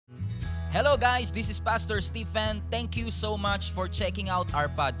Hello guys, this is Pastor Stephen. Thank you so much for checking out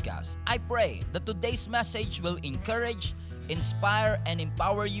our podcast. I pray that today's message will encourage, inspire, and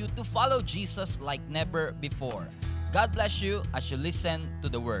empower you to follow Jesus like never before. God bless you as you listen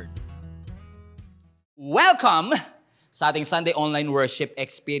to the Word. Welcome sa ating Sunday online worship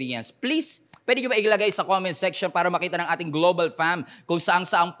experience. Please, pwede nyo ba ilagay sa comment section para makita ng ating global fam kung saang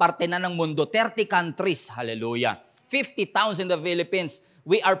parte na ng mundo. 30 countries, hallelujah. 50,000 in the Philippines.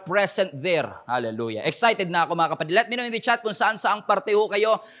 We are present there. Hallelujah. Excited na ako mga kapatid. Let me know in the chat kung saang parte ho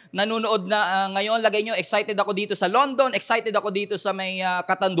kayo nanonood na ngayon. Lagay nyo, excited ako dito sa London. Excited ako dito sa may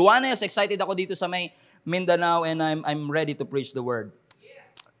Catanduanes. Excited ako dito sa may Mindanao. And I'm ready to preach the word.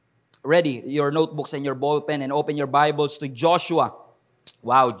 Ready your notebooks and your ball pen and open your Bibles to Joshua.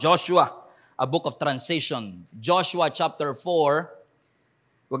 Wow, Joshua, a book of transition. Joshua chapter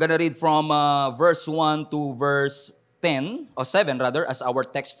 4. We're gonna read from verse 1 to verse 10, or 7 rather, as our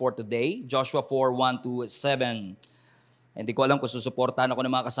text for today. Joshua 4, 1 to 7. Hindi ko alam kung susuportahan ako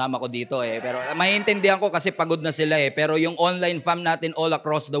ng mga kasama ko dito Pero maiintindihan ko kasi pagod na sila Pero yung online fam natin all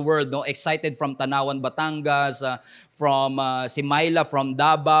across the world, no? Excited from Tanawan, Batangas, from si Myla from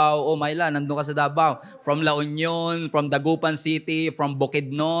Davao. Oh, Myla, nandun ka sa Davao. From La Union, from Dagupan City, from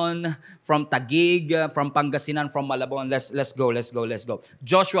Bukidnon, from Taguig, from Pangasinan, from Malabon. Let's go.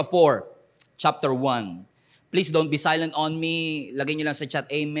 Joshua 4, chapter 1. Please don't be silent on me. Lagay niyo lang sa chat,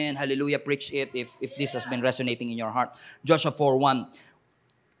 amen, hallelujah, preach it if this has been resonating in your heart. Joshua 4:1.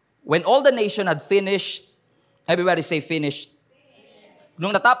 When all the nation had finished, everybody say finished.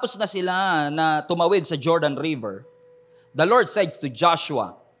 Nung natapos na sila na tumawid sa Jordan River, the Lord said to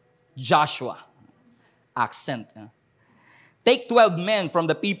Joshua, accent. Take 12 men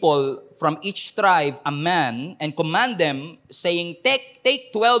from the people, from each tribe, a man, and command them, saying,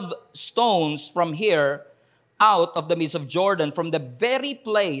 take 12 stones from here, out of the midst of Jordan, from the very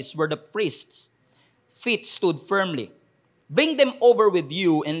place where the priest's feet stood firmly. Bring them over with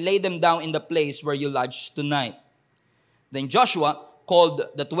you and lay them down in the place where you lodge tonight. Then Joshua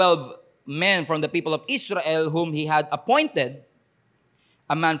called the 12 men from the people of Israel whom he had appointed,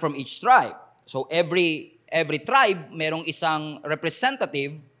 a man from each tribe. So every tribe, merong isang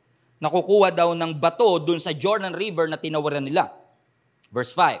representative na kukuha daw ng bato dun sa Jordan River na tinawaran nila. Verse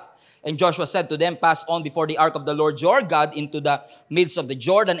 5. And Joshua said to them, pass on before the ark of the Lord your God into the midst of the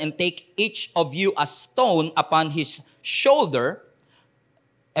Jordan, and take each of you a stone upon his shoulder.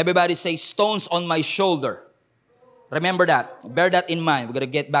 Everybody say, stones on my shoulder. Remember that. Bear that in mind. We're going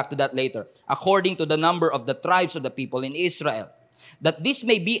to get back to that later. According to the number of the tribes of the people in Israel. That this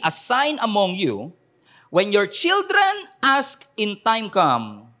may be a sign among you, when your children ask in time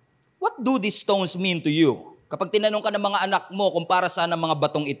come, what do these stones mean to you? Kapag tinanong ka ng mga anak mo kung para saan ang mga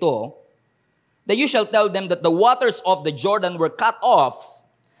batong ito, then you shall tell them that the waters of the Jordan were cut off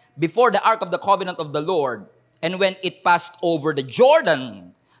before the ark of the covenant of the Lord. And when it passed over the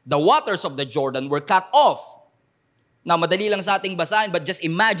Jordan, the waters of the Jordan were cut off. Now, madali lang sa ating basahin, but just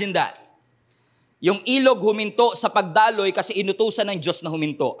imagine that. Yung ilog huminto sa pagdaloy kasi inutusan ng Diyos na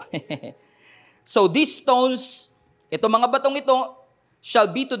huminto. So these stones, ito mga batong ito, shall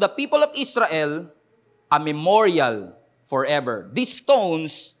be to the people of Israel a memorial forever. These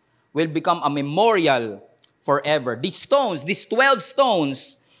stones will become a memorial forever. These stones, these 12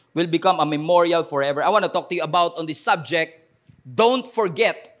 stones, will become a memorial forever. I want to talk to you about on this subject, don't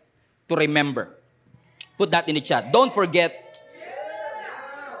forget to remember. Put that in the chat. Don't forget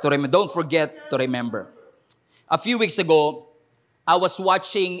to remember. Don't forget to remember. A few weeks ago, I was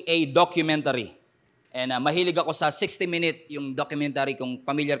watching a documentary. And mahilig ako sa 60-minute yung documentary, kung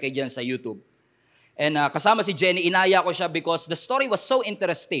familiar kayo dyan sa YouTube. And kasama si Jenny, inaya ko siya because the story was so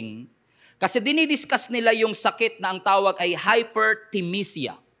interesting. Kasi dinidiscuss nila yung sakit na ang tawag ay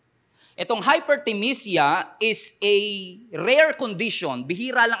hyperthymesia. Itong hyperthymesia is a rare condition,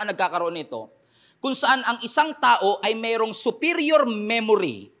 bihira lang ang nagkakaroon nito, kung saan ang isang tao ay mayroong superior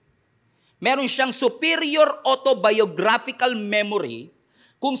memory, meron siyang superior autobiographical memory,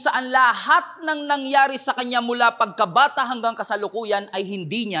 kung saan lahat ng nangyari sa kanya mula pagkabata hanggang kasalukuyan ay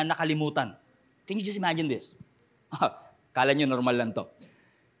hindi niya nakalimutan. Can you just imagine this? Kala nyo normal lang to.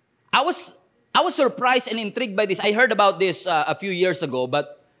 I was surprised and intrigued by this. I heard about this a few years ago,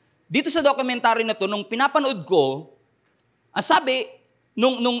 but dito sa documentary na to, nung pinapanood ko, ang sabi,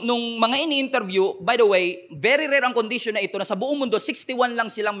 nung mga ini-interview, by the way, very rare ang condition na ito, na sa buong mundo, 61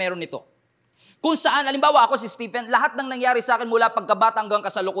 lang silang meron nito. Kung saan, halimbawa ako si Stephen, lahat ng nangyari sa akin mula pagkabata hanggang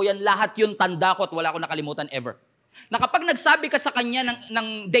kasalukuyan, lahat yun tanda ko at wala ko nakalimutan ever. Na kapag nagsabi ka sa kanya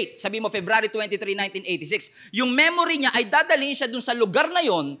ng date, sabi mo February 23, 1986, yung memory niya ay dadalhin siya dun sa lugar na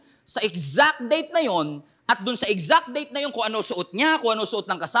yon, sa exact date na yon, At dun sa exact date na yun, kung ano suot niya, kung ano suot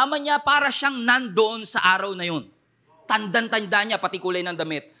ng kasama niya, para siyang nandoon sa araw na yun. Tandan-tanda niya, pati kulay ng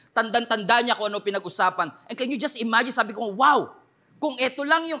damit. Tandan-tanda niya kung ano pinag-usapan. And can you just imagine, sabi ko, wow, kung ito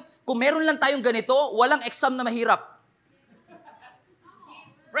lang yung, kung meron lang tayong ganito, walang exam na mahirap.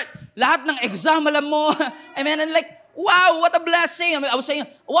 Right? Lahat ng exam, alam mo, I mean, and like, wow, what a blessing. I was saying,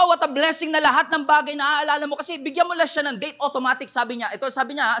 wow, what a blessing na lahat ng bagay na aalala mo. Kasi bigyan mo lang siya ng date, automatic, sabi niya. Ito,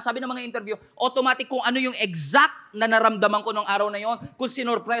 sabi ng mga interview, automatic kung ano yung exact na naramdaman ko nung araw na yon. Kung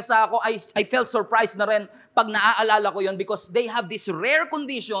sinurpresa ako, I felt surprised na rin pag naaalala ko yon because they have this rare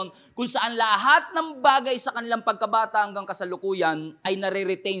condition kung saan lahat ng bagay sa kanilang pagkabata hanggang kasalukuyan ay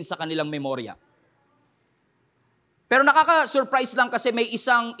nare-retain sa kanilang memorya. Pero nakaka-surprise lang kasi may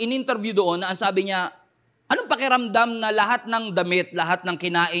isang in-interview doon na ang sabi niya, anong pakiramdam na lahat ng damit, lahat ng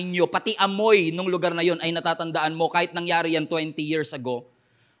kinain nyo, pati amoy nung lugar na yon ay natatandaan mo kahit nangyari yan 20 years ago?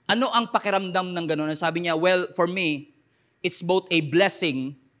 Ano ang pakiramdam ng gano'n? Sabi niya, well, for me, it's both a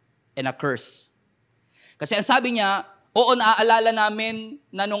blessing and a curse. Kasi ang sabi niya, oo, naaalala namin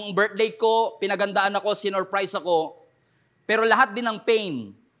na nung birthday ko, pinagandaan ako, sinurprise ako, pero lahat din ng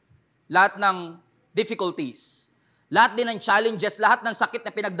pain, lahat ng difficulties, lahat din ng challenges, lahat ng sakit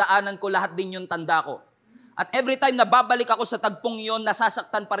na pinagdaanan ko, lahat din yung tanda ko. At every time na babalik ako sa tagpong yon,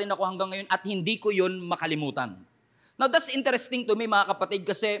 nasasaktan pa rin ako hanggang ngayon at hindi ko yon makalimutan. Now, that's interesting to me, mga kapatid,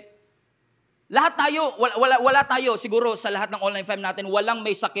 kasi lahat tayo, wala tayo, siguro sa lahat ng online fam natin, walang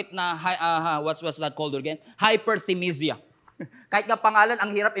may sakit na, what's that called again? Hyperthymesia. Kahit nga pangalan, ang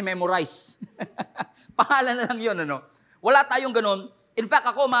hirap i-memorize. Pangalan na lang yun, ano? Wala tayong ganun. In fact,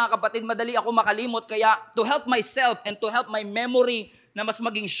 ako, mga kapatid, madali ako makalimot, kaya to help myself and to help my memory na mas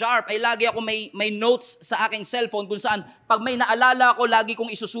maging sharp, ay lagi ako may notes sa aking cellphone kung saan pag may naalala ako, lagi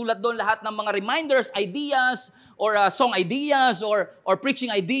kong isusulat doon lahat ng mga reminders, ideas, or song ideas, or preaching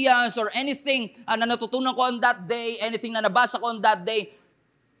ideas, or anything na natutunan ko on that day, anything na nabasa ko on that day.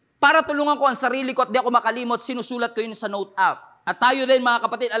 Para tulungan ko ang sarili ko at di ako makalimot, sinusulat ko yun sa note app. At tayo din, mga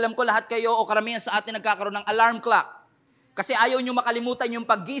kapatid, alam ko lahat kayo o karamihan sa atin nagkakaroon ng alarm clock. Kasi ayaw nyo makalimutan yung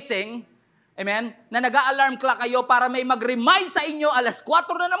paggising, amen? Na nag-a-alarm clock kayo para may mag-remind sa inyo, alas 4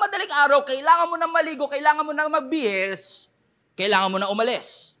 na madaling araw, kailangan mo na maligo, kailangan mo na magbihis, kailangan mo na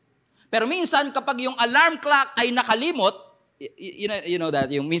umalis. Pero minsan, kapag yung alarm clock ay nakalimot, you know that,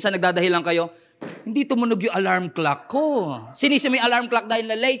 yung minsan nagdadahilan kayo, hindi tumunog yung alarm clock ko. Sinisi mo yung alarm clock dahil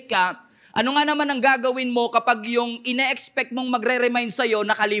na late ka, ano nga naman ang gagawin mo kapag yung ine-expect mong magre-remind sa'yo,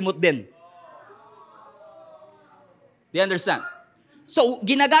 nakalimot din? Do you understand? So,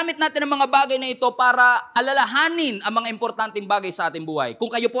 ginagamit natin ang mga bagay na ito para alalahanin ang mga importanteng bagay sa ating buhay. Kung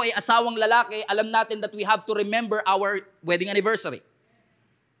kayo po ay asawang lalaki, alam natin that we have to remember our wedding anniversary.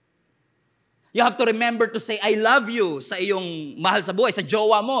 You have to remember to say, I love you sa iyong mahal sa buhay, sa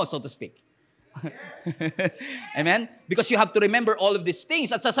jowa mo, so to speak. Amen? Because you have to remember all of these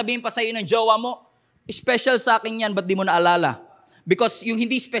things. At sasabihin pa sa iyo ng jowa mo, special sa akin yan, ba't di mo naalala? Because yung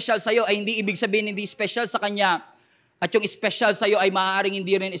hindi special sa iyo ay hindi ibig sabihin hindi special sa kanya. At yung special sa'yo ay maaaring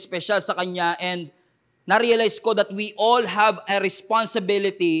hindi rin special sa kanya. And na-realize ko that we all have a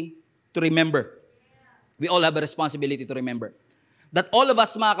responsibility to remember. We all have a responsibility to remember. That all of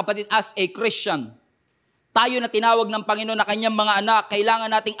us, mga kapatid, as a Christian, tayo na tinawag ng Panginoon na kanyang mga anak,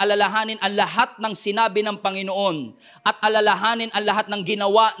 kailangan nating alalahanin ang lahat ng sinabi ng Panginoon at alalahanin ang lahat ng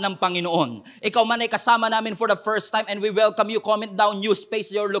ginawa ng Panginoon. Ikaw man ay kasama namin for the first time and we welcome you. Comment down, you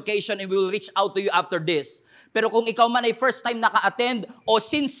space your location and we will reach out to you after this. Pero kung ikaw man ay first time naka-attend o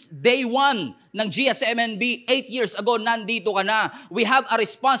since day 1 ng GSMNB, 8 years ago, nandito ka na. We have a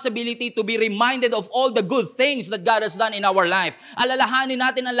responsibility to be reminded of all the good things that God has done in our life. Alalahanin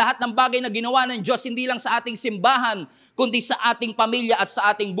natin ang lahat ng bagay na ginawa ng Diyos, hindi lang sa ating simbahan, kundi sa ating pamilya at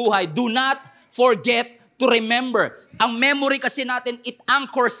sa ating buhay. Do not forget to remember. Ang memory kasi natin, it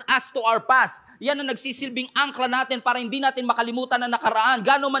anchors us to our past. Yan ang nagsisilbing angkla natin para hindi natin makalimutan ang nakaraan.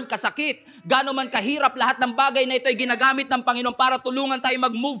 Gano'n man kasakit, gano'n man kahirap, lahat ng bagay na ito ay ginagamit ng Panginoon para tulungan tayo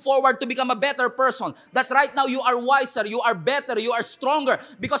mag-move forward to become a better person. That right now you are wiser, you are better, you are stronger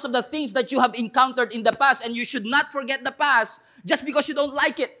because of the things that you have encountered in the past. And you should not forget the past just because you don't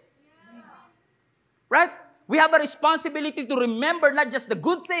like it. Right? We have a responsibility to remember not just the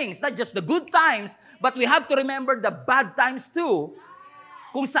good things, not just the good times, but we have to remember the bad times too.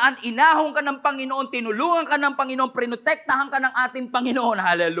 Kung saan inahon ka ng Panginoon, tinulungan ka ng Panginoon, prinotektahan ka ng ating Panginoon.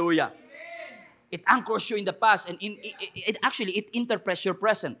 Hallelujah. It anchors you in the past and it interprets your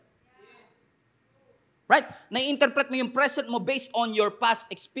present. Right? Na-interpret mo yung present mo based on your past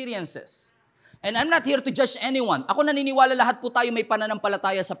experiences. And I'm not here to judge anyone. Ako naniniwala lahat po tayo may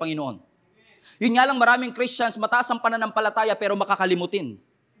pananampalataya sa Panginoon. Yun nga lang maraming Christians, mataas ang pananampalataya pero makakalimutin.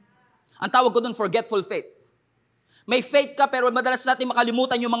 Ang tawag ko doon, forgetful faith. May faith ka pero madalas natin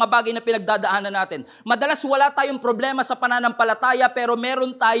makalimutan yung mga bagay na pinagdadaanan natin. Madalas wala tayong problema sa pananampalataya pero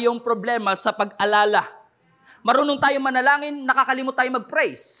meron tayong problema sa pag-alala. Marunong tayong manalangin, nakakalimot tayong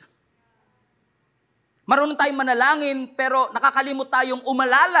mag-praise. Marunong tayong manalangin pero nakakalimot tayong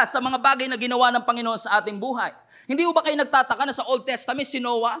umalala sa mga bagay na ginawa ng Panginoon sa ating buhay. Hindi ba kayo nagtataka na sa Old Testament si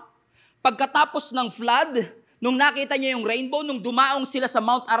Noah, pagkatapos ng flood, nung nakita niya yung rainbow, nung dumaong sila sa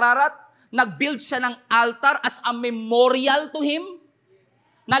Mount Ararat, nag-build siya ng altar as a memorial to him.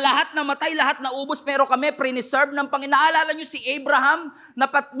 Na lahat namatay, lahat naubos, pero kami preserve ng Panginoon. Naalala niyo si Abraham, na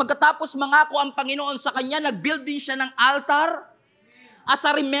pagkatapos mangako ang Panginoon sa kanya, nag-build din siya ng altar as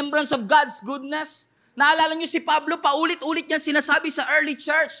a remembrance of God's goodness. Naalala niyo si Pablo, paulit-ulit niya sinasabi sa early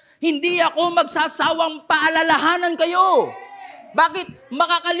church, hindi ako magsasawang paalalahanan kayo. Bakit?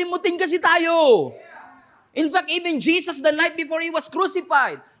 Makakalimutin kasi tayo. In fact, even Jesus, the night before He was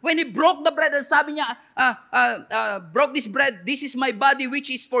crucified, when He broke the bread, and sabi niya, broke this bread, this is my body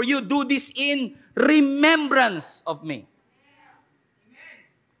which is for you, do this in remembrance of me.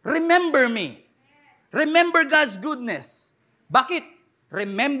 Remember me. Remember God's goodness. Bakit?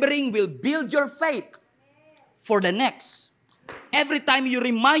 Remembering will build your faith for the next. Every time you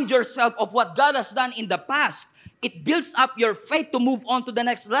remind yourself of what God has done in the past, it builds up your faith to move on to the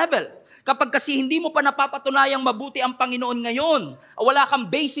next level. Kapag kasi hindi mo pa napapatunayang mabuti ang Panginoon ngayon, wala kang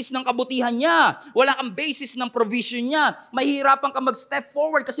basis ng kabutihan niya, wala kang basis ng provision niya, mahihirapan ka mag-step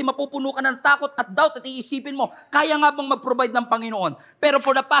forward kasi mapupuno ka ng takot at doubt at iisipin mo, kaya nga bang mag-provide ng Panginoon? Pero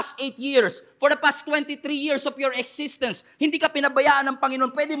for the past 8 years, for the past 23 years of your existence, hindi ka pinabayaan ng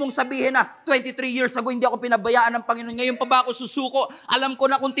Panginoon. Pwede mong sabihin na, 23 years ago hindi ako pinabayaan ng Panginoon, ngayon pa ba ako susuko? Alam ko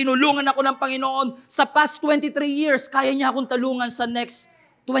na kung tinulungan ako ng Panginoon sa past 23 years, kaya niya akong talungan sa next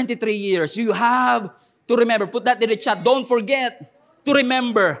 23 years. You have to remember. Put that in the chat. Don't forget to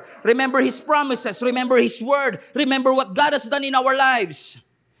remember. Remember His promises. Remember His word. Remember what God has done in our lives.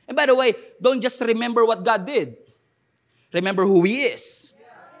 And by the way, don't just remember what God did. Remember who He is.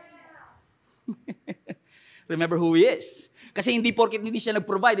 Remember who He is. Kasi hindi porket hindi siya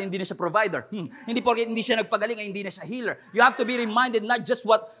nag-provide, hindi na siya provider. Hindi porket hindi siya nagpagaling, hindi na siya healer. You have to be reminded not just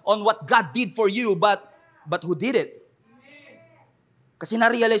on what God did for you, but who did it. Kasi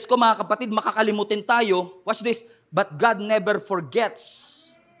na-realize ko, mga kapatid, makakalimutin tayo. Watch this. But God never forgets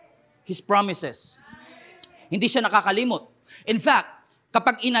His promises. Hindi siya nakakalimot. In fact,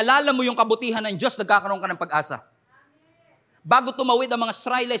 kapag inalala mo yung kabutihan ng Diyos, nagkakaroon ka ng pag-asa. Bago tumawid ang mga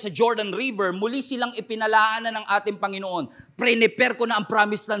Israelite sa Jordan River, muli silang ipinalaanan ng ating Panginoon. Prepare ko na ang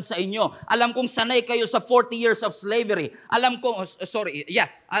promised land sa inyo. Alam kong sanay kayo sa 40 years of slavery. Alam ko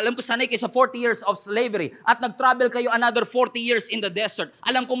sanay kayo sa 40 years of slavery. At nag-travel kayo another 40 years in the desert.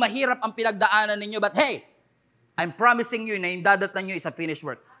 Alam kong mahirap ang pinagdaanan ninyo. But hey, I'm promising you na yung dadatnan nyo is a finished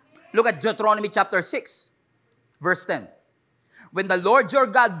work. Look at Deuteronomy chapter 6, verse 10. When the Lord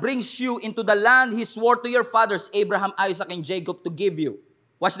your God brings you into the land He swore to your fathers, Abraham, Isaac, and Jacob to give you.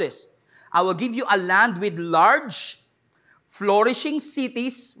 Watch this. I will give you a land with large, flourishing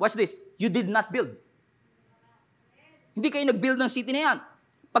cities. Watch this. You did not build. Hindi kayo nag-build ng city na yan.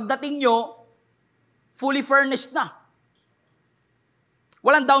 Pagdating nyo, fully furnished na.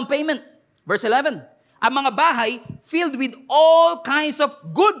 Walang down payment. Verse 11. Ang mga bahay filled with all kinds of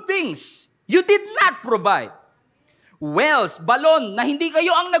good things you did not provide. Wells, balon, na hindi kayo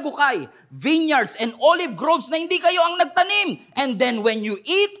ang nagukay. Vineyards and olive groves na hindi kayo ang nagtanim. And then when you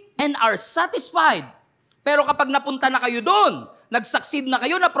eat and are satisfied. Pero kapag napunta na kayo doon, nag-succeed na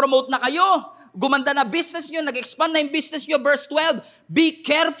kayo, na-promote na kayo, gumanda na business nyo, nag-expand na yung business nyo, verse 12, be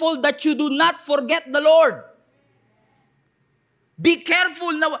careful that you do not forget the Lord. Be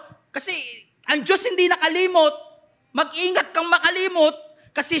careful na, kasi ang Diyos hindi nakalimot, mag-ingat kang makalimot,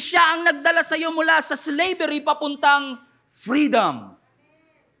 kasi siya ang nagdala sa iyo mula sa slavery papuntang freedom.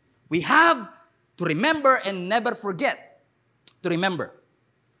 We have to remember and never forget to remember.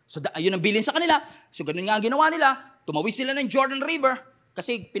 So, yun ang bilin sa kanila. So, ganun nga ang ginawa nila. Tumawid sila ng Jordan River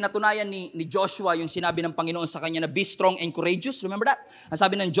kasi pinatunayan ni Joshua yung sinabi ng Panginoon sa kanya na be strong and courageous. Remember that? Ang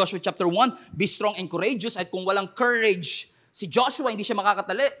sabi ng Joshua chapter 1, be strong and courageous. At kung walang courage, si Joshua hindi siya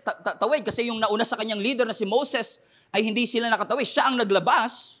makakatawid kasi yung nauna sa kanyang leader na si Moses, ay hindi sila nakatawid. Siya ang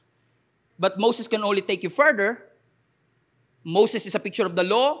naglabas, but Moses can only take you further. Moses is a picture of the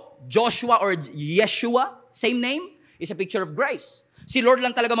law. Joshua or Yeshua, same name, is a picture of grace. Si Lord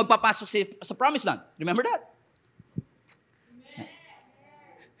lang talaga magpapasok sa promised land. Remember that?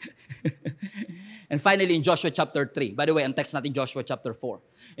 And finally, in Joshua chapter 3, by the way, ang text natin Joshua chapter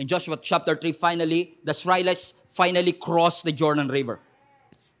 4. In Joshua chapter 3, finally, the Israelites finally crossed the Jordan River.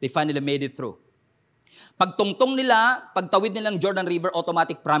 They finally made it through. Pagtungtong nila, pagtawid nilang Jordan River,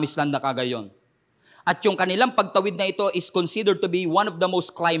 automatic promised land na kagayon. At yung kanilang pagtawid na ito is considered to be one of the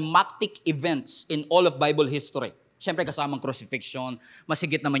most climactic events in all of Bible history. Siyempre kasamang crucifixion,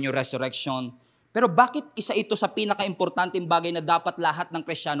 masigit naman yung resurrection. Pero bakit isa ito sa pinaka-importanting bagay na dapat lahat ng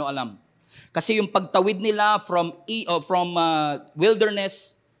Kristiyano alam? Kasi yung pagtawid nila from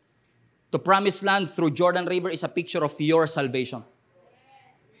wilderness to promised land through Jordan River is a picture of your salvation.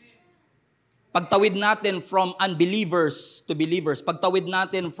 Pagtawid natin from unbelievers to believers. Pagtawid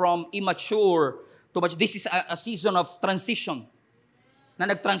natin from immature to much. This is a season of transition. Na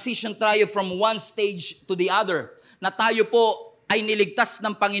nag-transition tayo from one stage to the other. Na tayo po ay niligtas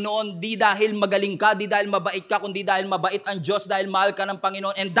ng Panginoon di dahil magaling ka, di dahil mabait ka, kundi dahil mabait ang Diyos, dahil mahal ka ng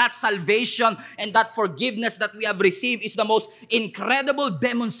Panginoon. And that salvation and that forgiveness that we have received is the most incredible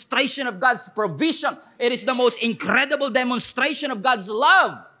demonstration of God's provision. It is the most incredible demonstration of God's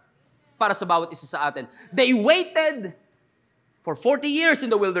love para sa bawat isa sa atin. They waited for 40 years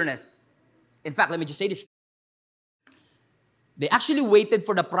in the wilderness. In fact, let me just say this. They actually waited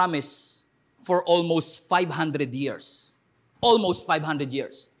for the promise for almost 500 years. Almost 500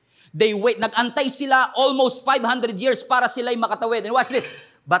 years. Nag-antay sila almost 500 years para sila'y makatawid. And watch this.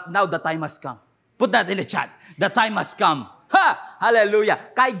 But now the time has come. Put that in the chat. The time has come. Ha!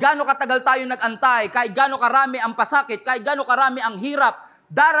 Hallelujah. Kahit gaano katagal tayo nag-antay, kahit gaano karami ang pasakit, kahit gaano karami ang hirap,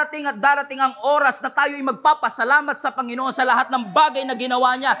 darating at darating ang oras na tayo ay magpapasalamat sa Panginoon sa lahat ng bagay na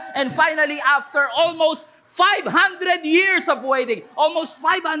ginawa niya. And finally, after almost 500 years of waiting, almost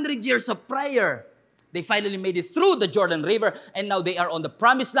 500 years of prayer, they finally made it through the Jordan River, and now they are on the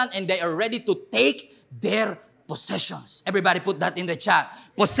promised land, and they are ready to take their possessions. Everybody put that in the chat.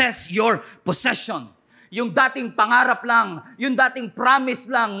 Possess your possession. Yung dating pangarap lang, yung dating promise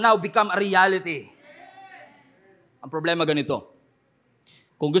lang, now become a reality. Ang problema ganito.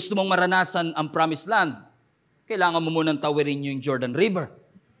 Kung gusto mong maranasan ang promised land, kailangan mo munang tawirin nyo yung Jordan River.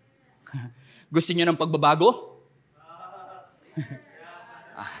 Gusto nyo ng pagbabago?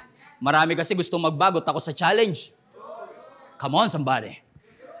 Marami kasi gustong magbago, takot sa challenge. Come on, somebody.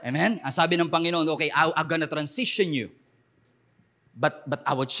 Amen? Ang sabi ng Panginoon, okay, I'm gonna transition you. But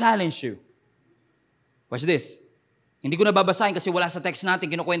I will challenge you. Watch this. Hindi ko na babasahin kasi wala sa text natin.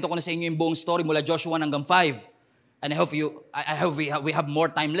 Kinukwento ko na sa inyo yung buong story mula Joshua 1 hanggang 5. And I hope we have more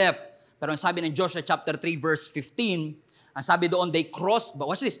time left. Pero ang sabi ng Joshua chapter 3 verse 15, ang sabi doon, they crossed, but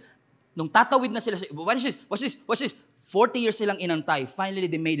watch this, nung tatawid na sila, watch this, 40 years silang inantay, finally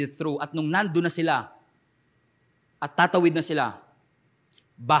they made it through, at nung nandun na sila, at tatawid na sila,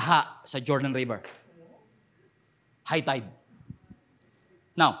 baha sa Jordan River. High tide.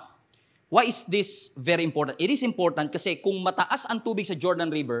 Now, why is this very important? It is important kasi kung mataas ang tubig sa Jordan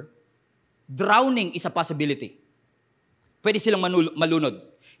River, drowning is a possibility. Pwede silang malunod.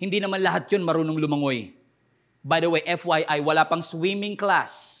 Hindi naman lahat yun marunong lumangoy. By the way, FYI, wala pang swimming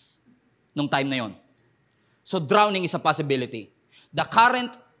class nung time na yon. So drowning is a possibility.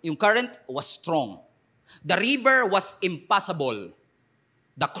 Yung current was strong. The river was impassable.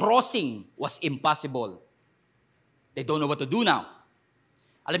 The crossing was impossible. They don't know what to do now.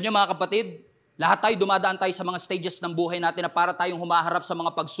 Alam niyo mga kapatid, lahat tayo dumadaan tayo sa mga stages ng buhay natin na para tayong humaharap sa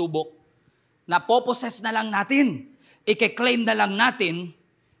mga pagsubok na poposes na lang natin. I-claim na lang natin,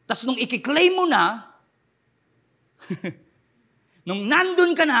 tas nung i-claim mo na, nung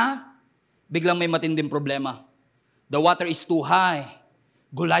nandun ka na, biglang may matinding problema. The water is too high.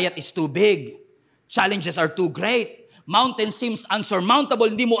 Goliath is too big. Challenges are too great. Mountain seems unsurmountable.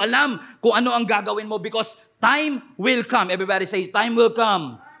 Hindi mo alam kung ano ang gagawin mo because time will come. Everybody says, time will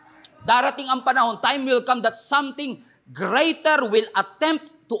come. Darating ang panahon, time will come that something greater will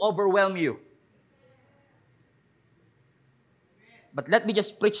attempt to overwhelm you. But let me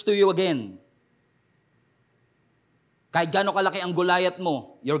just preach to you again. Kahit gaano kalaki ang Goliath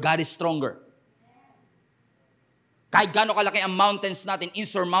mo, your God is stronger. Kahit gaano kalaki ang mountains natin,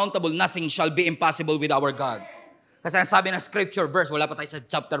 insurmountable, nothing shall be impossible with our God. Kasi ang sabi ng scripture verse, wala pa tayo sa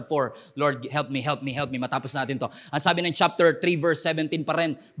chapter 4, Lord, help me, matapos natin to. Ang sabi ng chapter 3, verse 17 pa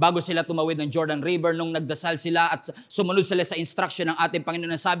rin, bago sila tumawid ng Jordan River, nung nagdasal sila at sumunod sila sa instruction ng ating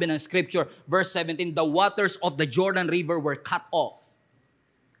Panginoon, ang sabi ng scripture, verse 17, the waters of the Jordan River were cut off.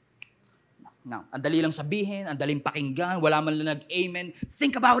 Now, ang dali lang sabihin, ang daling pakinggan, wala man lang nag-amen.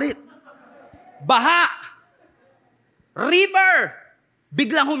 Think about it. Baha. River.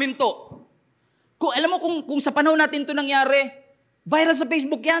 Biglang huminto. Kung alam mo kung sa panahon natin ito nangyari, viral sa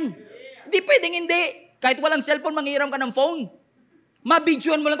Facebook yan. Hindi pwedeng hindi. Kahit walang cellphone, manghiram ka ng phone.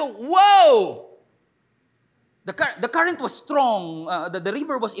 Mabidyoan mo lang ito. Wow! The current was strong. The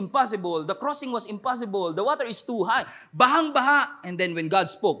river was impossible. The crossing was impossible. The water is too high. Bahang-baha. And then when God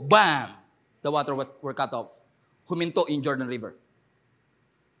spoke, bam! The water were cut off. Huminto in Jordan River.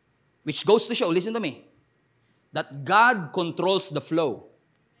 Which goes to show, listen to me, that God controls the flow.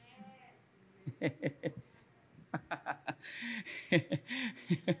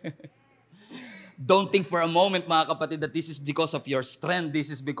 Don't think for a moment, mga kapatid, that this is because of your strength, this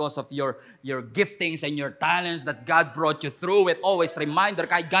is because of your giftings and your talents that God brought you through it. Always reminder,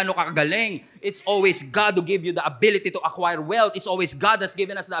 kahit gaano ka kagaling, it's always God who give you the ability to acquire wealth. It's always God that's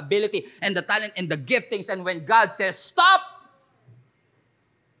given us the ability and the talent and the giftings. And when God says, stop,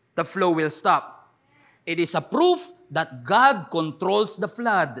 the flow will stop. It is a proof that God controls the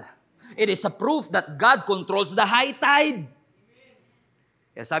flood. It is a proof that God controls the high tide.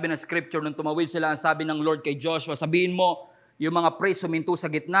 Kaya sabi ng scripture, nung tumawid sila, ang sabi ng Lord kay Joshua, sabihin mo, yung mga praise huminto sa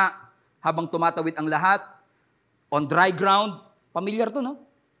gitna, habang tumatawid ang lahat, on dry ground. Familiar to, no?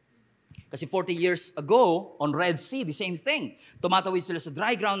 Kasi 40 years ago, on Red Sea, the same thing. Tumatawid sila sa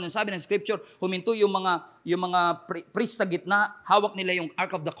dry ground, and sabi ng scripture, huminto yung mga priest sa gitna, hawak nila yung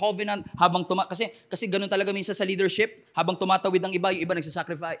Ark of the Covenant, habang kasi ganun talaga minsan sa leadership, habang tumatawid ang iba, yung iba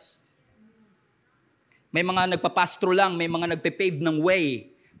nagsasacrifice. May mga nagpapastro lang, may mga nagpe-pave ng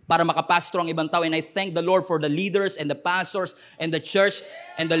way para makapastro ang ibang tao. And I thank the Lord for the leaders and the pastors and the church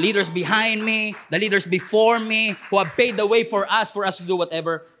and the leaders behind me, the leaders before me, who have paved the way for us to do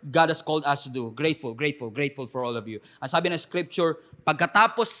whatever God has called us to do. Grateful for all of you. Ang sabi ng scripture,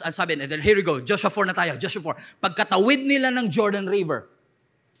 pagkatapos, ang sabi, and then here we go, Joshua 4 na tayo, Joshua 4. Pagkatawid nila ng Jordan River,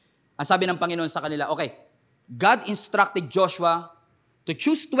 ang sabi ng Panginoon sa kanila, okay, God instructed Joshua to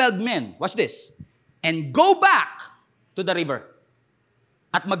choose 12 men. Watch this. And go back to the river.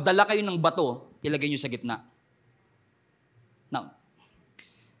 At magdala kayo ng bato, ilagay nyo sa gitna.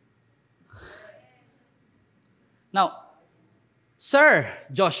 Now, Sir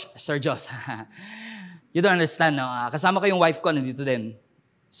Josh, you don't understand, no? Kasama ko yung wife ko, nandito din.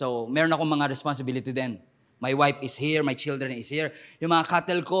 So, meron akong mga responsibility din. My wife is here, my children is here. Yung mga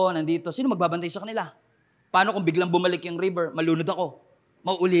cattle ko, nandito. Sino magbabantay sa kanila? Paano kung biglang bumalik yung river? Malunod ako.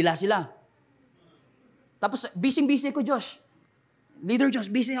 Mauulila sila. Tapos, busy ko, Josh. Leader Josh,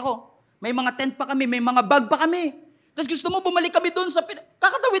 busy ako. May mga tent pa kami, may mga bag pa kami. Tapos gusto mo bumalik kami doon sa...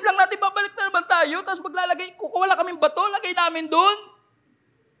 Kakatawid lang natin, babalik na naman tayo. Tapos maglalagay, kukuha lang kaming bato, lagay namin doon.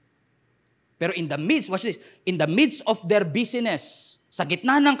 Pero in the midst, watch this, in the midst of their busyness, sa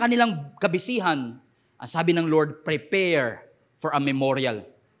gitna ng kanilang kabisihan, ang sabi ng Lord, prepare for a memorial.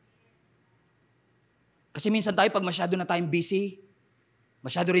 Kasi minsan tayo, pag masyado na tayong busy,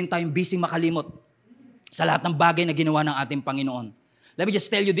 masyado rin tayong busy makalimot sa lahat ng bagay na ginawa ng ating Panginoon. Let me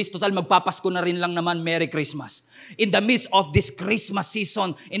just tell you this, total magpapasko na rin lang naman, Merry Christmas. In the midst of this Christmas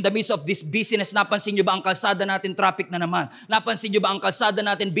season, in the midst of this busyness, napansin nyo ba ang kalsada natin traffic na naman? Napansin nyo ba ang kalsada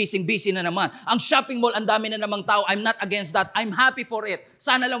natin busy na naman? Ang shopping mall, ang dami na namang tao. I'm not against that. I'm happy for it.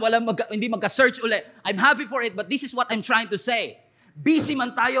 Sana lang hindi magka-search ulit. I'm happy for it, but this is what I'm trying to say. Busy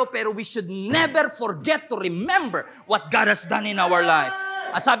man tayo, pero we should never forget to remember what God has done in our life.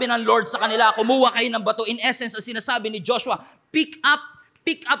 Sabi ng Lord sa kanila, kumuha kayo ng bato. In essence, ang sinasabi ni Joshua, pick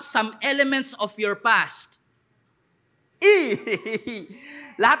up some elements of your past.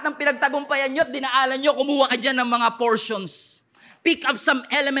 Lahat ng pinagtagumpayan nyo at dinaalan nyo, kumuha ka dyan ng mga portions. Pick up some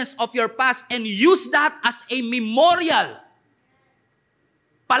elements of your past and use that as a memorial.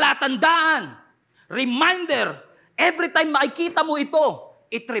 Palatandaan. Reminder. Every time makikita mo ito,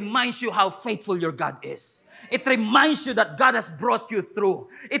 it reminds you how faithful your God is. It reminds you that God has brought you through.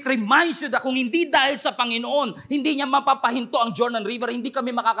 It reminds you that kung hindi dahil sa Panginoon, hindi niya mapapahinto ang Jordan River, hindi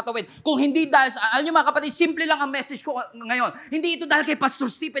kami makakatawid. Kung hindi dahil sa, alam niyo mga kapatid, simple lang ang message ko ngayon. Hindi ito dahil kay Pastor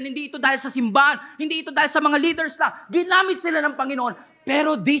Stephen, hindi ito dahil sa simbahan, hindi ito dahil sa mga leaders na ginamit sila ng Panginoon.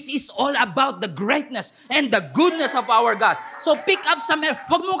 Pero this is all about the greatness and the goodness of our God. So pick up some,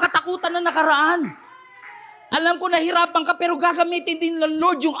 huwag mong katakutan na nakaraan. Alam ko nahirapan ka, pero gagamitin din ng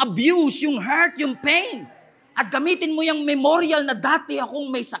Lord yung abuse, yung hurt, yung pain. At gamitin mo yung memorial na dati akong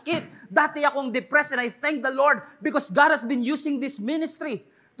may sakit, dati akong depressed, and I thank the Lord because God has been using this ministry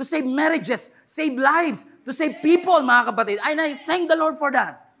to save marriages, save lives, to save people, mga kapatid. And I thank the Lord for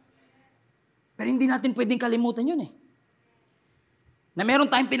that. Pero hindi natin pwedeng kalimutan yun eh. Na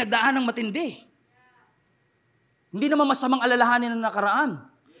meron tayong pinagdaan ng matindi. Hindi naman masamang alalahanin ng nakaraan.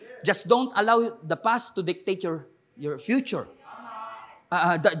 Just don't allow the past to dictate your future.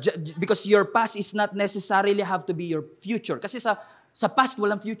 Because your past is not necessarily have to be your future. Kasi sa past,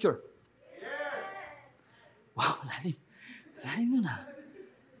 walang future. Wow, lalim. Lalim mo na.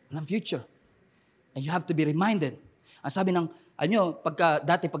 Walang future. And you have to be reminded. Ang sabi ng,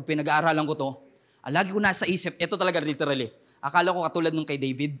 dati pag pinag-aaralan ko to, lagi ko nasa isip, ito talaga literally. Akala ko katulad nung kay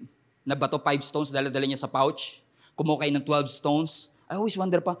David, na bato 5 stones, dala-dala niya sa pouch, kumuha kayo ng 12 stones. I always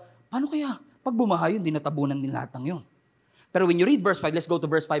wonder pa, paano kaya pag bumaha yun, di natabunan din lahat ng yun? Pero when you read verse 5, let's go to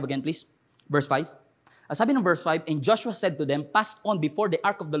verse 5 again, please. Verse 5. Sabi ng verse 5, and Joshua said to them, pass on before the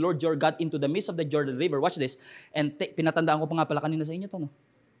ark of the Lord your God into the midst of the Jordan River. Watch this. And pinatandaan ko pa nga pala kanina sa inyo to, no?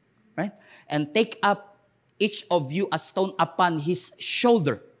 Right? And take up each of you a stone upon his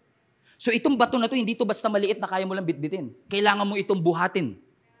shoulder. So itong bato na to, hindi to basta maliit na kaya mo lang bitbitin. Kailangan mo itong buhatin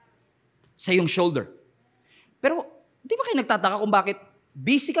sa iyong shoulder. Pero, di ba kayo nagtataka kung bakit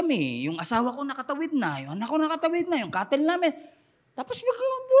busy kami? Yung asawa ko nakatawid na, yung anak ko nakatawid na, yung cattle namin. Tapos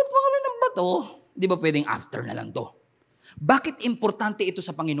magbuhat pa kami ng bato. Di ba pwedeng after na lang to? Bakit importante ito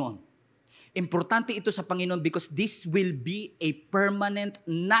sa Panginoon? Importante ito sa Panginoon because this will be a permanent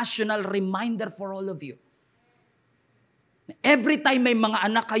national reminder for all of you. Every time may mga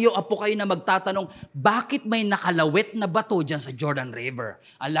anak kayo, apo kayo na magtatanong, bakit may nakalawit na bato dyan sa Jordan River?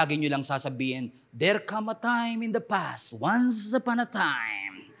 Ang lagi nyo lang sasabihin, there come a time in the past, once upon a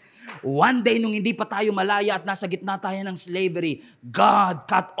time. One day nung hindi pa tayo malaya at nasa gitna tayo ng slavery, God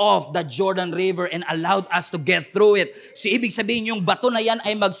cut off the Jordan River and allowed us to get through it. So ibig sabihin yung bato na yan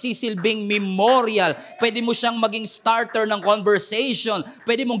ay magsisilbing memorial. Pwede mo siyang maging starter ng conversation.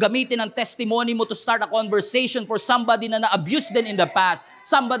 Pwede mong gamitin ang testimony mo to start a conversation for somebody na na-abuse din in the past.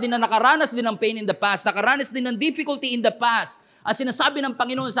 Somebody na nakaranas din ng pain in the past. Nakaranas din ng difficulty in the past. Ang sinasabi ng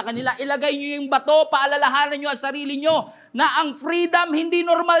Panginoon sa kanila, ilagay niyo yung bato, paalalahanan niyo ang sarili niyo na ang freedom hindi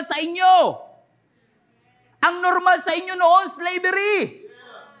normal sa inyo. Ang normal sa inyo noon, slavery.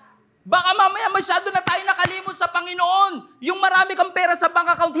 Baka mamaya masyado na tayo nakalimot sa Panginoon. Yung marami kang pera sa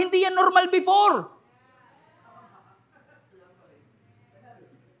bank account, hindi yan normal before.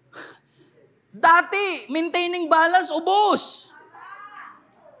 Dati, maintaining balance, ubos.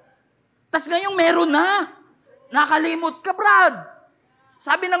 Tas ngayong meron na. Nakalimot ka, Brad.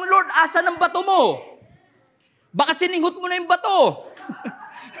 Sabi ng Lord, asa ng bato mo? Baka sininghot mo na yung bato.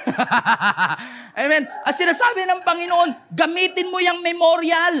 Amen. Ang sinasabi ng Panginoon, gamitin mo yung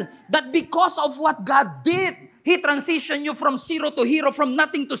memorial that because of what God did, He transitioned you from zero to hero, from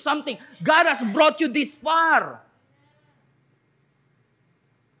nothing to something. God has brought you this far.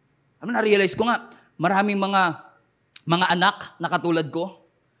 Na-realize ko nga, maraming mga anak na katulad ko,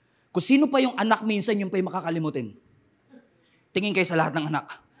 kung sino pa yung anak minsan, yung pa yung makakalimutin. Tingin kayo sa lahat ng anak.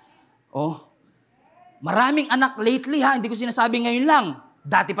 Oh, maraming anak lately ha, hindi ko sinasabi ngayon lang.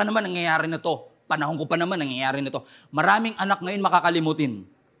 Dati pa naman nangyayari na to. Panahon ko pa naman nangyayari na to. Maraming anak ngayon makakalimutin.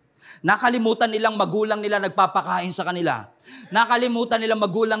 Nakalimutan nilang magulang nila nagpapakain sa kanila. Nakalimutan nilang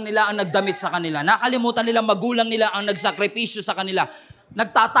magulang nila ang nagdamit sa kanila. Nakalimutan nilang magulang nila ang nagsakripisyo sa kanila.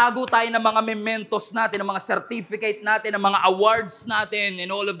 Nagtatago tayo ng mga mementos natin, ng mga certificate natin, ng mga awards natin,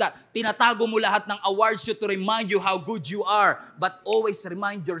 and all of that. Tinatago mo lahat ng awards to remind you how good you are. But always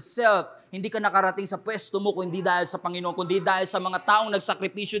remind yourself, hindi ka nakarating sa pwesto mo kung hindi dahil sa Panginoon, kundi dahil sa mga taong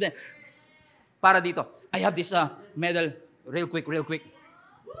nagsakripisyo din. Para dito, I have this medal, real quick.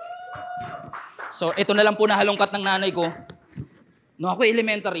 So, ito na lang po nahalongkat ng nanay ko. Nung ako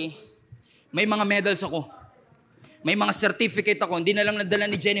elementary, may mga medals ako. May mga certificate ako. Hindi na lang nadala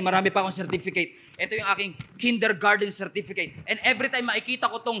ni Jenny, marami pa akong certificate. Ito yung aking kindergarten certificate. And every time makikita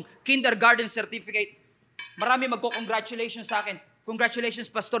ko tong kindergarten certificate, marami magko-congratulations sa akin. Congratulations,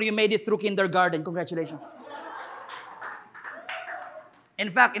 Pastor, you made it through kindergarten. Congratulations. In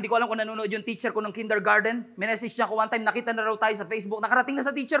fact, hindi ko alam kung nanonood yung teacher ko ng kindergarten. Minessage niya ako one time, nakita na raw tayo sa Facebook. Nakarating na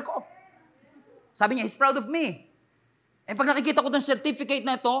sa teacher ko. Sabi niya, he's proud of me. And pag nakikita ko tong certificate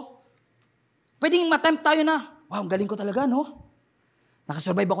na ito, pwedeng matempt tayo na, wow, ang galing ko talaga, no?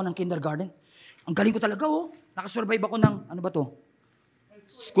 Nakasurvive ako ng kindergarten. Ang galing ko talaga, oh. Nakasurvive ako ng, ano ba to?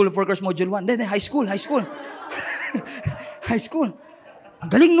 School of Workers Module 1. Hindi, high school. High school.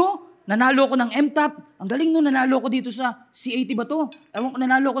 Ang galing, no? Nanalo ko ng MTAP. Ang galing, no? Nanalo ko dito sa C80 ba to? Ewan ko,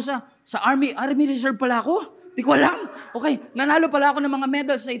 nanalo ko sa Army. Army Reserve pala ako. Di ko alam. Okay, nanalo pala ako ng mga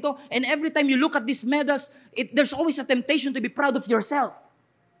medals sa ito. And every time you look at these medals, there's always a temptation to be proud of yourself.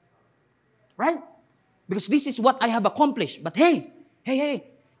 Right? Because this is what I have accomplished. But hey,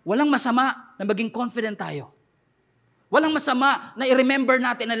 walang masama na maging confident tayo. Walang masama na i-remember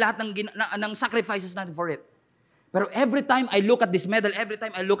natin na lahat ng sacrifices natin for it. Pero every time I look at this medal, every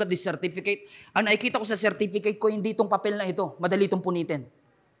time I look at this certificate, ang nakikita ko sa certificate ko, hindi itong papel na ito. Madali itong punitin.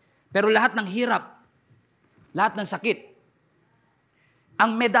 Pero lahat ng hirap, lahat ng sakit,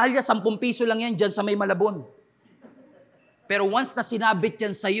 ang medalya, 10 piso lang yan dyan sa may Malabon. Pero once na sinabit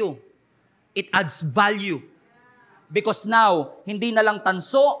yan sa'yo, it adds value. Because now, hindi na lang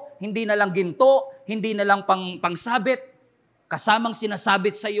tanso, hindi na lang ginto, hindi na lang pangsabit, kasamang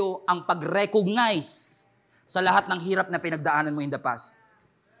sinasabit sa iyo ang pag-recognize sa lahat ng hirap na pinagdaanan mo in the past.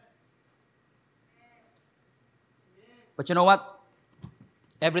 But you know what?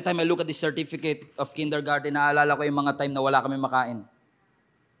 Every time I look at the certificate of kindergarten, naalala ko yung mga time na wala kami makain.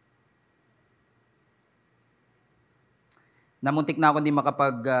 Namuntik na ako hindi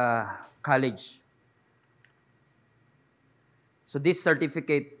makapag-college. So this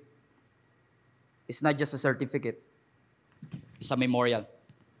certificate is not just a certificate. It's a memorial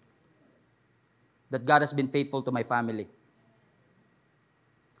that God has been faithful to my family.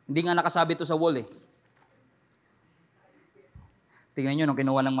 Hindi nga nakasabi ito sa wall eh. Tingnan nyo, nung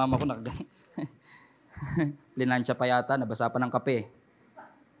kinuha ng mama ko, plinansya pa yata, nabasa pa ng kape.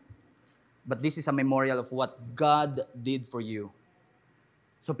 But this is a memorial of what God did for you.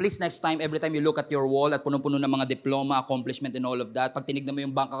 So please next time, every time you look at your wall at punong-puno ng mga diploma, accomplishment, and all of that, pag tinignan mo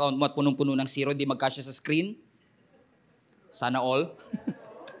yung bank account mo at punong-puno ng zero, di magkasya sa screen, sana all.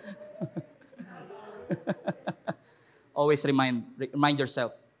 Always remind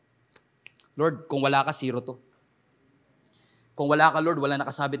yourself, Lord, kung wala ka, zero to. Kung wala ka, Lord, wala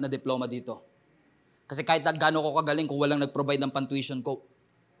nakasabit na diploma dito. Kasi kahit gaano ko kagaling, kung walang nag-provide ng pan-tuition ko,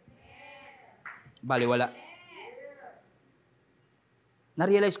 baliwala.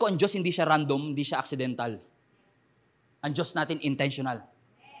 Na-realize ko, ang Diyos hindi siya random, hindi siya accidental. Ang Diyos natin intentional.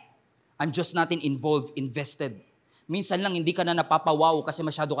 Ang Diyos natin involved, invested. Minsan lang hindi ka na napapawaw kasi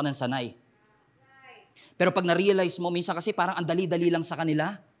masyado ka nang sanay. Pero pag na-realize mo, minsan kasi parang ang dali-dali lang sa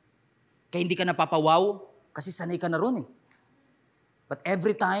kanila. Kaya hindi ka napapawaw kasi sanay ka na ron eh. But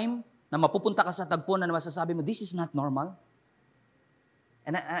every time na mapupunta ka sa tagpo na masasabi mo, this is not normal.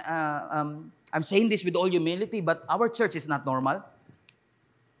 And I'm saying this with all humility, but our church is not normal.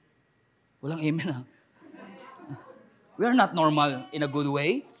 Walang amen ha. We are not normal in a good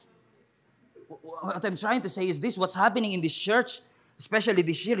way. What I'm trying to say is this, what's happening in this church, especially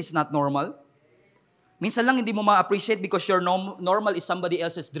this year, is not normal. Minsan lang hindi mo ma-appreciate because your normal is somebody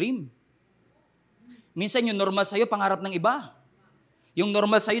else's dream. Minsan yung normal sa'yo, pangarap ng iba. Yung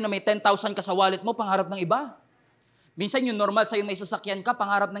normal sa'yo na may 10,000 ka sa wallet mo, pangarap ng iba. Minsan yung normal sa'yo may sasakyan ka,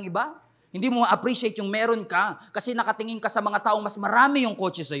 pangarap ng iba. Hindi mo ma-appreciate yung meron ka kasi nakatingin ka sa mga taong mas marami yung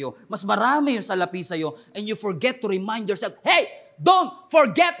kotse sa'yo, mas marami yung salapi sa'yo, and you forget to remind yourself, hey, don't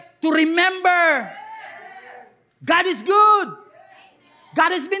forget to remember. God is good.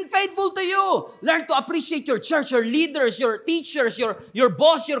 God has been faithful to you. Learn to appreciate your church, your leaders, your teachers, your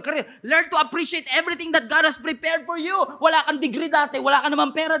boss, your career. Learn to appreciate everything that God has prepared for you. Wala kang degree dati, wala ka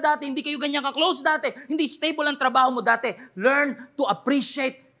naman pera dati, hindi kayo ganyan ka-close dati, hindi stable ang trabaho mo dati. Learn to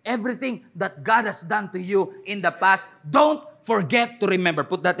appreciate everything that God has done to you in the past. Don't forget to remember.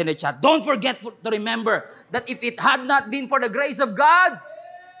 Put that in the chat. Don't forget to remember that if it had not been for the grace of God,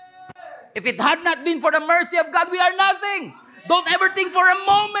 if it had not been for the mercy of God, we are nothing. Don't ever think for a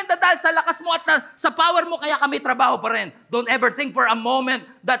moment that dahil sa lakas mo at sa power mo, kaya kami trabaho pa rin. Don't ever think for a moment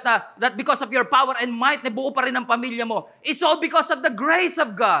that because of your power and might, nabuo pa rin ang pamilya mo. It's all because of the grace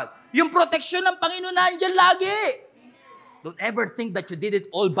of God. Yung protection ng Panginoon nandiyan lagi. Don't ever think that you did it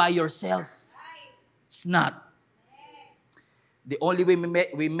all by yourself. It's not. The only way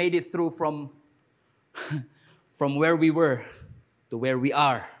we made it through from where we were to where we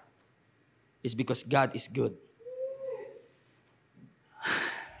are is because God is good.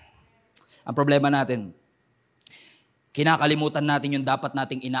 Ang problema natin, kinakalimutan natin yung dapat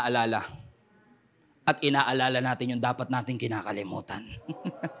nating inaalala. At inaalala natin yung dapat nating kinakalimutan.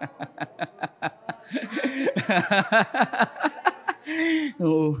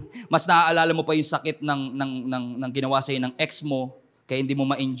 Oo. Mas naaalala mo pa yung sakit ng ginawa sa'yo ng ex mo, kaya hindi mo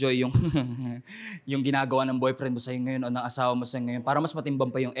ma-enjoy yung, yung ginagawa ng boyfriend mo sa'yo ngayon o ng asawa mo sa'yo ngayon. Para mas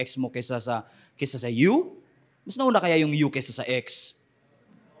matimbang pa yung ex mo kaysa sa you? Mas nauna kaya yung you kaysa sa ex?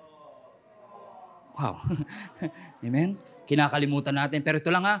 Wow. Amen? Kinakalimutan natin. Pero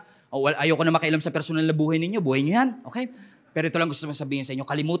ito lang ha, ayoko na makailam sa personal na buhay ninyo. Buhay niyo yan. Okay? Pero ito lang gusto kong sabihin sa inyo,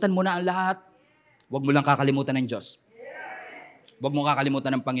 kalimutan mo na ang lahat. Huwag mo lang kakalimutan ng Diyos. Huwag mo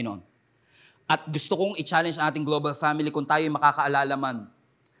kakalimutan ng Panginoon. At gusto kong i-challenge ang ating global family kung tayo'y makakaalala man.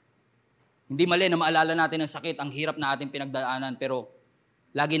 Hindi mali na maalala natin ang sakit, ang hirap na ating pinagdaanan, pero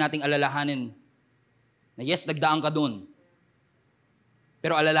lagi nating alalahanin na yes, nagdaan ka dun.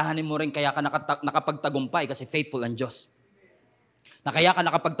 Pero alalahanin mo rin kaya ka nakapagtagumpay kasi faithful ang Diyos. Na kaya ka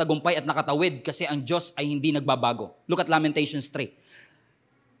nakapagtagumpay at nakatawid kasi ang Diyos ay hindi nagbabago. Look at Lamentations 3.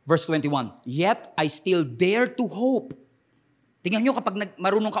 Verse 21. Yet I still dare to hope. Tingnan nyo kapag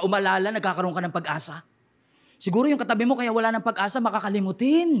marunong ka umalala, nagkakaroon ka ng pag-asa. Siguro yung katabi mo kaya wala ng pag-asa,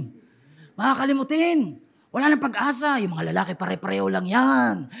 makakalimutin. Makakalimutin. Wala nang pag-asa. Yung mga lalaki pare-pareho lang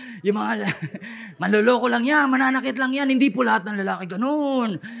yan. Yung mga manloloko lang yan, mananakit lang yan. Hindi po lahat ng lalaki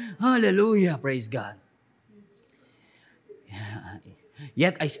ganun. Hallelujah. Praise God. Yeah.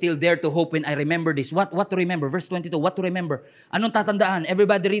 Yet I still dare to hope when I remember this. What to remember? Verse 22, what to remember? Anong tatandaan?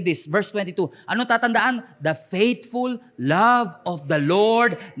 Everybody read this. Verse 22. Anong tatandaan? The faithful love of the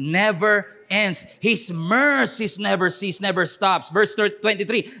Lord never ends. His mercies never cease, never stops. Verse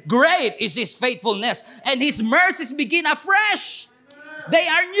 23. Great is His faithfulness, and His mercies begin afresh. They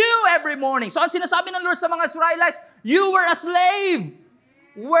are new every morning. So ang sinasabi ng Lord sa mga Israelites, you were a slave.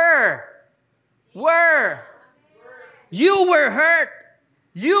 Were. You were hurt.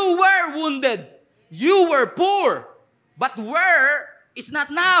 You were wounded. You were poor. But were is not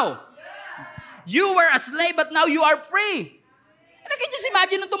now. You were a slave, but now you are free. And I can just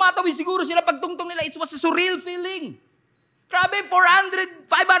imagine nung tumatawid siguro sila pagtungtong nila, it was a surreal feeling. Grabe, 400,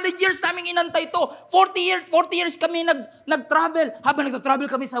 500 years namin inantay to. 40 years kami nag-travel. Habang nag-travel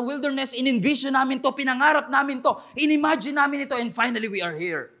kami sa wilderness, in-envision namin to, pinangarap namin to, in-imagine namin ito, and finally we are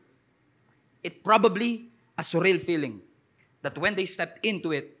here. It probably a surreal feeling that when they stepped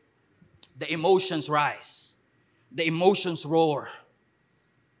into it, the emotions rise. The emotions roar.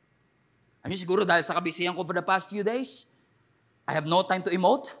 Ano siguro dahil sa kabisihan ko for the past few days, I have no time to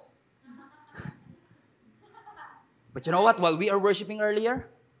emote. But you know what? While we are worshiping earlier,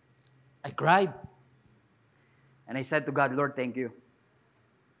 I cried. And I said to God, Lord, thank you.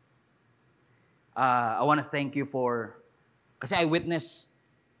 I want to thank you kasi I witnessed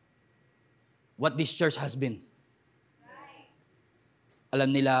what this church has been.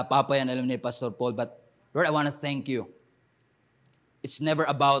 Alam nila Papa yan, alam nila Pastor Paul, but Lord, I want to thank you. It's never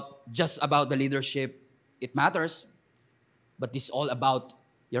just about the leadership. It matters, but it's all about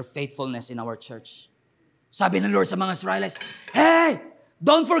your faithfulness in our church. Sabi ng Lord sa mga Israelites, hey,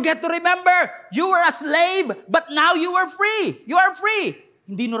 don't forget to remember, you were a slave, but now you are free. You are free.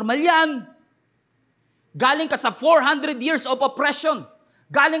 Hindi normal yan. Galing ka sa 400 years of oppression.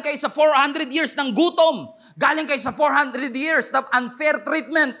 Galing kayo sa 400 years ng gutom. Galing kayo sa 400 years of unfair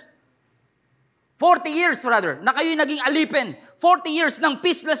treatment. 40 years rather, na kayo'y naging alipin. 40 years ng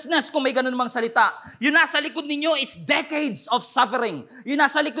peacelessness, kung may ganun mang salita. Yung nasa likod ninyo is decades of suffering. Yung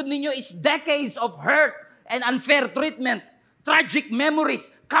nasa likod ninyo is decades of hurt and unfair treatment. Tragic memories,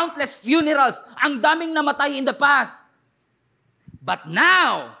 countless funerals, ang daming namatay in the past. But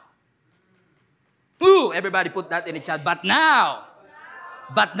now, everybody put that in the chat, but now,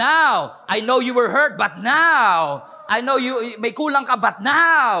 I know you were hurt, but now, I know you may kulang ka, but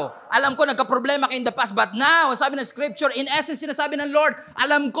now, alam ko nagka-problema ka in the past, but now, sabi ng scripture, in essence, sinasabi ng Lord,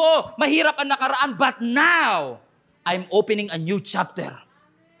 alam ko, mahirap ang nakaraan, but now, I'm opening a new chapter.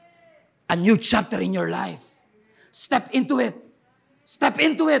 A new chapter in your life. Step into it. Step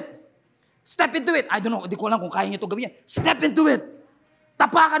into it. Step into it. I don't know, di ko alam kung kaya nyo ito gawin. Step into it.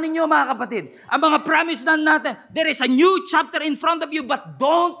 Tapakan ninyo mga kapatid. Ang mga promise na natin, there is a new chapter in front of you, but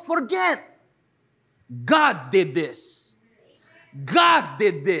don't forget, God did this. God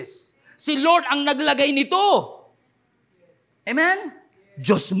did this. Si Lord ang naglagay nito. Amen?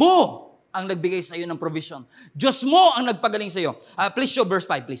 Diyos mo ang nagbigay sa iyo ng provision. Diyos mo ang nagpagaling sa iyo. Please show verse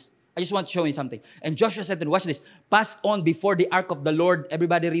 5, please. I just want to show you something. And Joshua said, watch this, passed on before the ark of the Lord.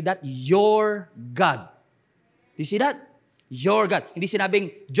 Everybody read that. Your God. Do you see that? Your God. Hindi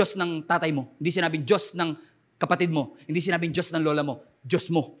sinabing Diyos ng tatay mo. Hindi sinabing Diyos ng kapatid mo. Hindi sinabing Diyos ng lola mo.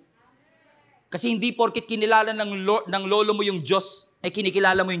 Diyos mo. Kasi hindi porket kinilala ng lolo mo yung Diyos, ay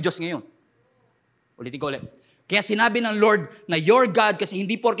kinikilala mo yung Diyos ngayon. Ulitin ko ulit. Kaya sinabi ng Lord na your God, kasi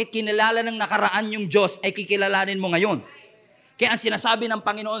hindi porket kinilala ng nakaraan yung Diyos, ay kikilalanin mo ngayon. Kaya ang sinasabi ng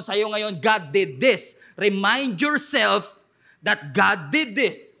Panginoon sa iyo ngayon, God did this. Remind yourself that God did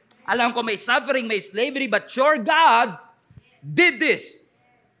this. Alam ko may suffering, may slavery, but your God did this.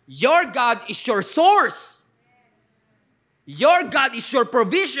 Your God is your source. Your God is your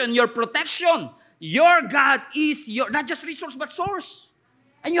provision, your protection. Your God is your, not just resource, but source.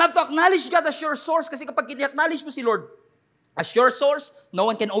 And you have to acknowledge God as your source kasi kapag i-acknowledge mo si Lord as your source, no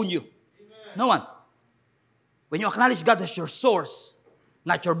one can own you. Amen. No one. When you acknowledge God as your source,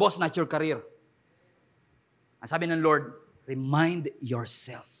 not your boss, not your career. Ang sabi ng Lord, remind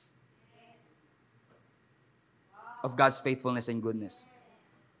yourself of God's faithfulness and goodness.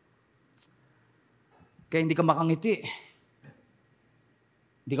 Kaya hindi ka makangiti.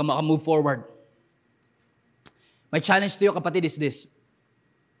 Hindi ka makamove forward. My challenge to you, kapatid, is this.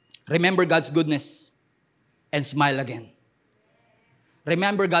 Remember God's goodness and smile again.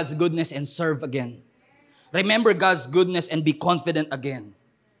 Remember God's goodness and serve again. Remember God's goodness and be confident again.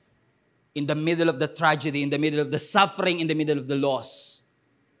 In the middle of the tragedy, in the middle of the suffering, in the middle of the loss,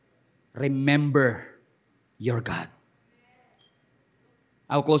 remember your God.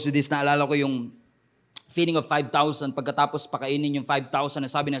 I'll close with this. Naalala ko yung feeding of 5,000. Pagkatapos pakainin yung 5,000,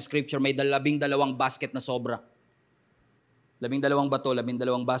 na sabi ng scripture, may 12 basket na sobra. 12 bato, 12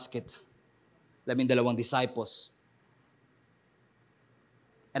 basket, 12 disciples.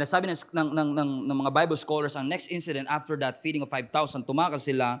 And sabi ng mga Bible scholars, ang next incident after that feeding of 5,000, tumakas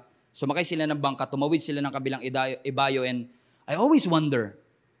sila, sumakay sila ng bangka, tumawid sila ng kabilang ibayo, and I always wonder,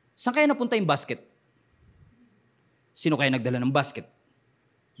 saan kaya napunta yung basket? Sino kaya nagdala ng basket?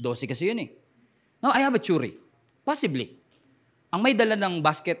 12 kasi yun eh. Now, I have a theory. Possibly. Ang may dala ng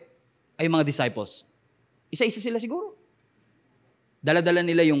basket ay mga disciples. Isa-isa sila siguro. Dala-dala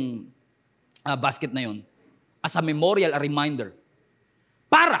nila yung basket na yun as a memorial, a reminder.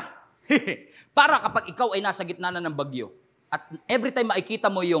 Para kapag ikaw ay nasa gitna na ng bagyo, at every time makikita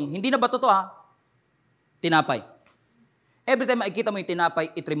mo yung, hindi na ba totoo tinapay. Every time makikita mo yung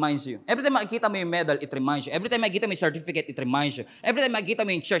tinapay, it reminds you. Every time makikita mo yung medal, it reminds you. Every time makikita mo yung certificate, it reminds you. Every time makikita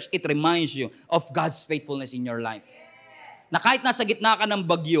mo yung church, it reminds you of God's faithfulness in your life. Na kahit nasa gitna ka ng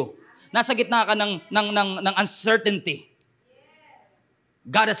bagyo, nasa gitna ka ng uncertainty,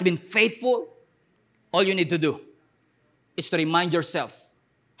 God has been faithful. All you need to do is to remind yourself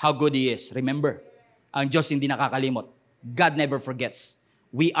how good He is. Remember, ang Diyos hindi nakakalimot. God never forgets.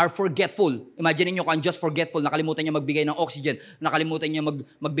 We are forgetful. Imagine niyo kung ang Diyos forgetful, nakalimutan niya magbigay ng oxygen, nakalimutan niya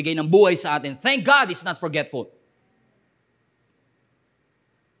magbigay ng buhay sa atin. Thank God He's not forgetful.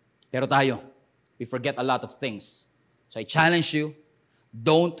 Pero tayo, we forget a lot of things. So I challenge you,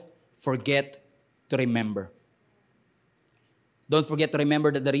 don't forget to remember. Don't forget to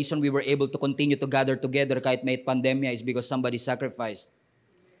remember that the reason we were able to continue to gather together kahit may pandemya is because somebody sacrificed.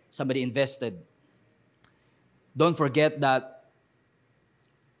 Somebody invested. Don't forget that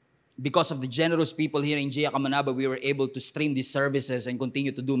because of the generous people here in Gia Kamanaba, we were able to stream these services and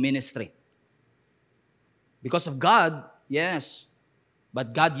continue to do ministry. Because of God, yes.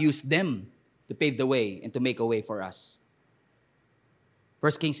 But God used them to pave the way and to make a way for us.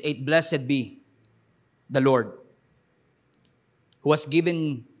 1 Kings 8, blessed be the Lord, who has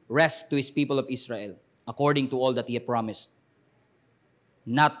given rest to His people of Israel, according to all that He had promised.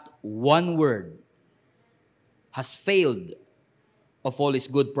 Not one word has failed of all His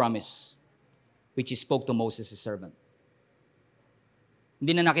good promise, which He spoke to Moses, His servant.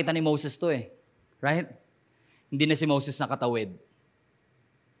 Hindi na nakita ni Moses to right? Hindi na si Moses nakatawid.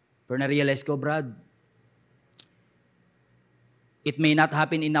 Pero na-realize ko, Brad, it may not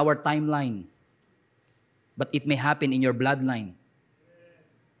happen in our timeline, but it may happen in your bloodline.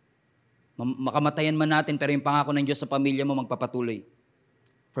 Makamatayan man natin, pero yung pangako ng Diyos sa pamilya mo magpapatuloy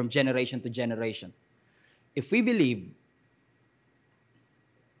from generation to generation. If we believe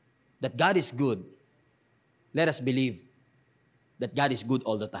that God is good, let us believe that God is good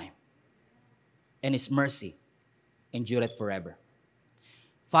all the time. And His mercy endureth forever.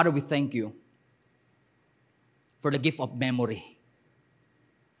 Father, we thank You for the gift of memory.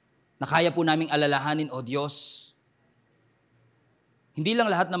 Na kaya po naming alalahanin, O Diyos, hindi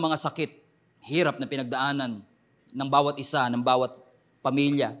lang lahat ng mga sakit, hirap na pinagdaanan ng bawat isa, ng bawat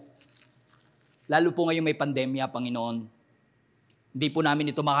pamilya. Lalo po ngayon may pandemya, Panginoon. Hindi po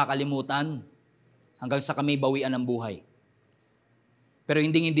namin ito makakalimutan hanggang sa kami bawian ng buhay. Pero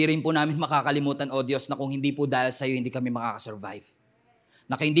hindi rin po namin makakalimutan, O Diyos, na kung hindi po dahil sa Iyo, hindi kami makakasurvive.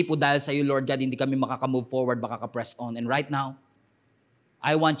 Na kung hindi po dahil sa Iyo, Lord God, hindi kami makakamove forward, makakapress on. And right now,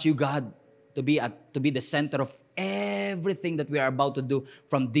 I want You, God, to be the center of everything that we are about to do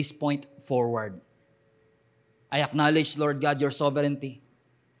from this point forward. I acknowledge, Lord God, Your sovereignty.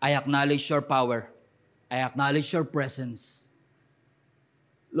 I acknowledge Your power. I acknowledge Your presence.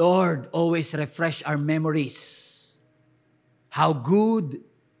 Lord, always refresh our memories. How good,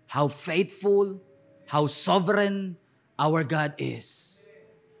 how faithful, how sovereign our God is.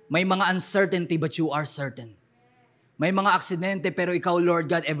 May mga uncertainty, but You are certain. May mga aksidente, pero Ikaw, Lord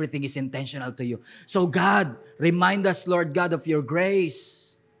God, everything is intentional to You. So God, remind us, Lord God, of Your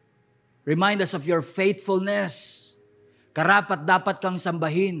grace. Remind us of Your faithfulness. Karapat dapat kang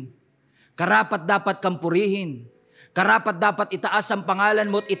sambahin. Karapat dapat kang purihin. Karapat dapat itaas ang pangalan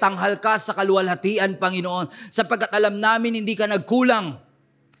mo at itanghal ka sa kaluwalhatian, Panginoon. Sapagkat alam namin hindi ka nagkulang.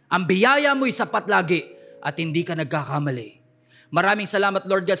 Ang biyaya mo'y sapat lagi at hindi ka nagkakamali. Maraming salamat,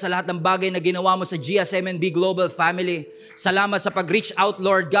 Lord God, sa lahat ng bagay na ginawa mo sa GSMNB Global Family. Salamat sa pag-reach out,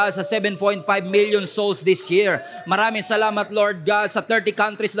 Lord God, sa 7.5 million souls this year. Maraming salamat, Lord God, sa 30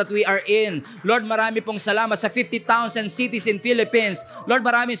 countries that we are in. Lord, marami pong salamat sa 50,000 cities in Philippines. Lord,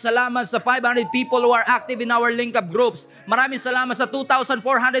 maraming salamat sa 500 people who are active in our link-up groups. Maraming salamat sa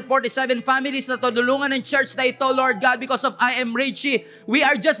 2,447 families na tulungan ng church na ito, Lord God, because of I Am Richie. We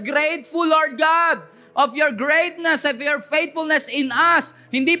are just grateful, Lord God, of Your greatness, of Your faithfulness in us.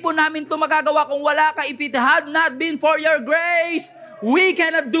 Hindi po namin ito magagawa kung wala ka. If it had not been for Your grace, we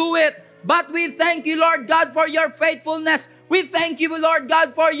cannot do it. But we thank you, Lord God, for your faithfulness. We thank you, Lord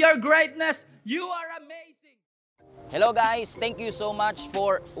God, for your greatness. You are amazing. Hello guys, thank you so much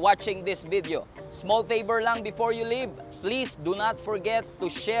for watching this video. Small favor lang before you leave, please do not forget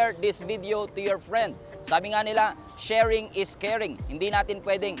to share this video to your friend. Sabi nga nila, sharing is caring. Hindi natin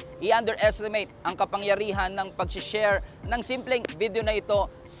pwedeng i-underestimate ang kapangyarihan ng pag-share ng simpleng video na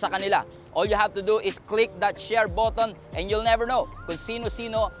ito sa kanila. All you have to do is click that share button and you'll never know kung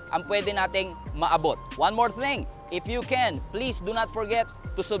sino-sino ang pwede nating maabot. One more thing, if you can, please do not forget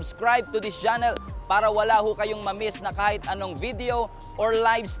to subscribe to this channel para wala ho kayong mamiss na kahit anong video or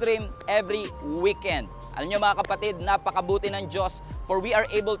live stream every weekend. Alam nyo mga kapatid, napakabuti ng Diyos for we are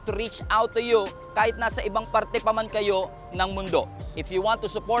able to reach out to you kahit nasa ibang parte pa man kayo ng mundo. If you want to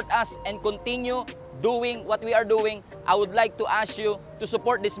support us and continue doing what we are doing, I would like to ask you to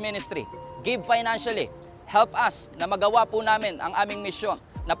support this ministry. Give financially. Help us na magawa po namin ang aming misyon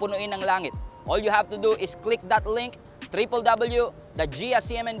na punuin ang langit. All you have to do is click that link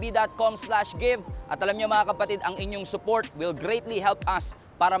www.giacmnb.com/give at alam nyo mga kapatid, ang inyong support will greatly help us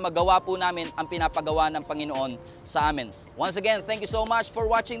para magawa po namin ang pinapagawa ng Panginoon sa amin. Once again, thank you so much for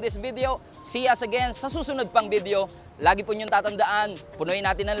watching this video. See us again sa susunod pang video. Lagi po niyong tatandaan, punuin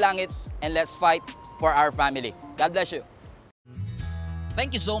natin ang langit and let's fight for our family. God bless you.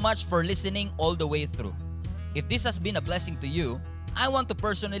 Thank you so much for listening all the way through. If this has been a blessing to you, I want to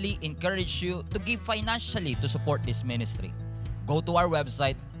personally encourage you to give financially to support this ministry. Go to our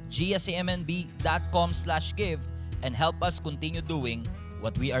website, giacmnb.com/give and help us continue doing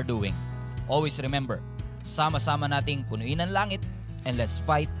what we are doing. Always remember, sama-sama nating punuin ang langit and let's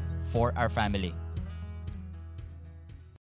fight for our family.